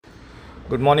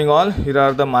Good morning all. Here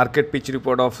are the market pitch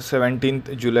report of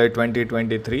 17th July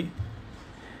 2023.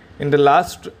 In the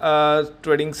last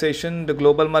trading session, the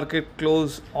global market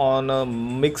closed on a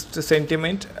mixed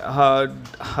sentiment.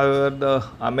 However, in the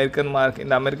American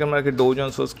market, Dow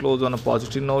Jones was closed on a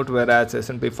positive note, whereas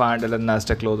S&P 500 and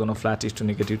Nasdaq closed on a flattish to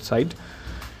negative side.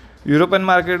 European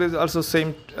market is also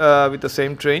same with the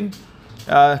same trend.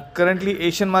 Currently,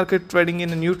 Asian market trading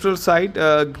in a neutral side.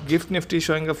 GIFT Nifty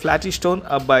showing a flattish tone,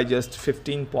 up by just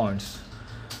 15 points.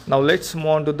 Now let's move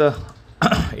on to the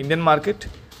Indian market.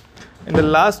 In the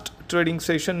last trading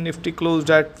session, Nifty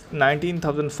closed at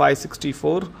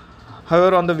 19,564.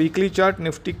 However, on the weekly chart,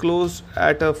 Nifty closed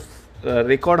at a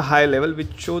record high level,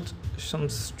 which shows some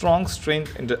strong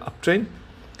strength in the uptrend.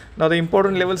 Now, the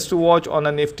important levels to watch on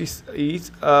a Nifty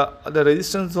is the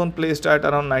resistance zone placed at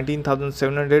around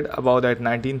 19,700, above that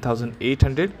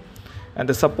 19,800, and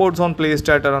the support zone placed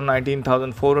at around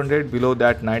 19,400, below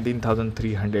that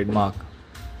 19,300 mark.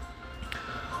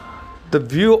 The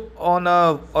view on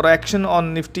or action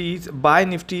on Nifty is buy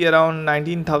Nifty around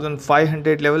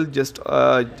 19,500 level, just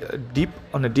deep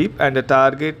and a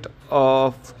target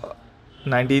of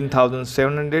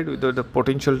 19,700 with the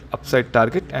potential upside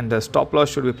target, and the stop loss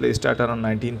should be placed at around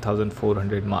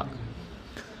 19,400 mark.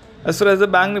 As far as the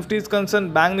Bank Nifty is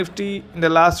concerned, Bank Nifty in the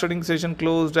last trading session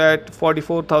closed at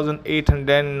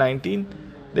 44,819.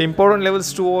 The important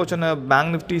levels to watch on a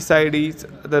Bank Nifty side is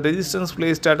the resistance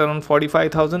placed at around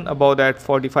 45,000, above that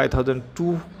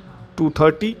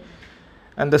 45,230,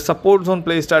 and the support zone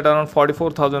placed at around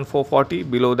 44,440,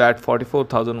 below that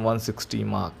 44,160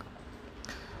 mark.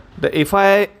 The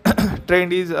FI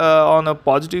trend is on a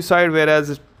positive side,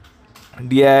 whereas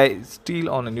DI is still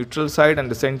on a neutral side, and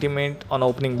the sentiment on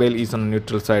opening bell is on a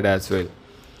neutral side as well.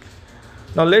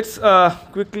 Now let's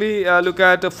quickly look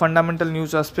at the fundamental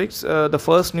news aspects. The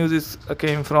first news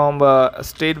came from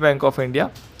State Bank of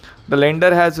India. The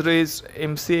lender has raised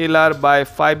MCLR by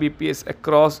 5 BPS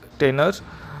across tenors.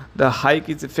 The hike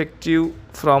is effective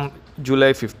from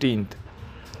July 15th.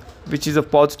 Which is a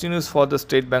positive news for the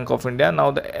State Bank of India. Now,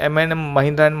 the M&M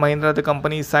Mahindra & Mahindra, the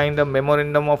company, signed a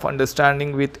memorandum of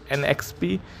understanding with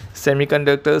NXP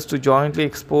Semiconductors to jointly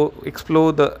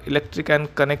explore the electric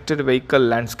and connected vehicle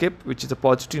landscape, which is a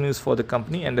positive news for the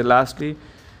company. And lastly,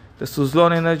 the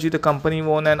Suzlon Energy, the company,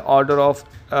 won an order of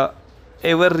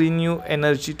Ever Renew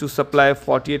Energy to supply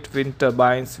 48 wind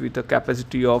turbines with a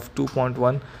capacity of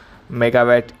 2.1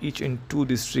 megawatt each in 2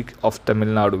 districts of Tamil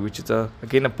Nadu, which is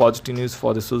again a positive news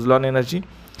for the Suzlon Energy.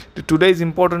 Today's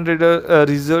important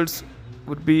results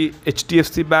would be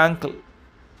HDFC Bank,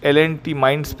 L&T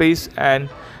Mindspace, and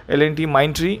L&T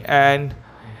Mindtree, and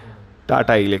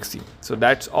Tata Elxsi. So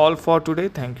that's all for today.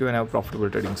 Thank you and have a profitable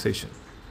trading session.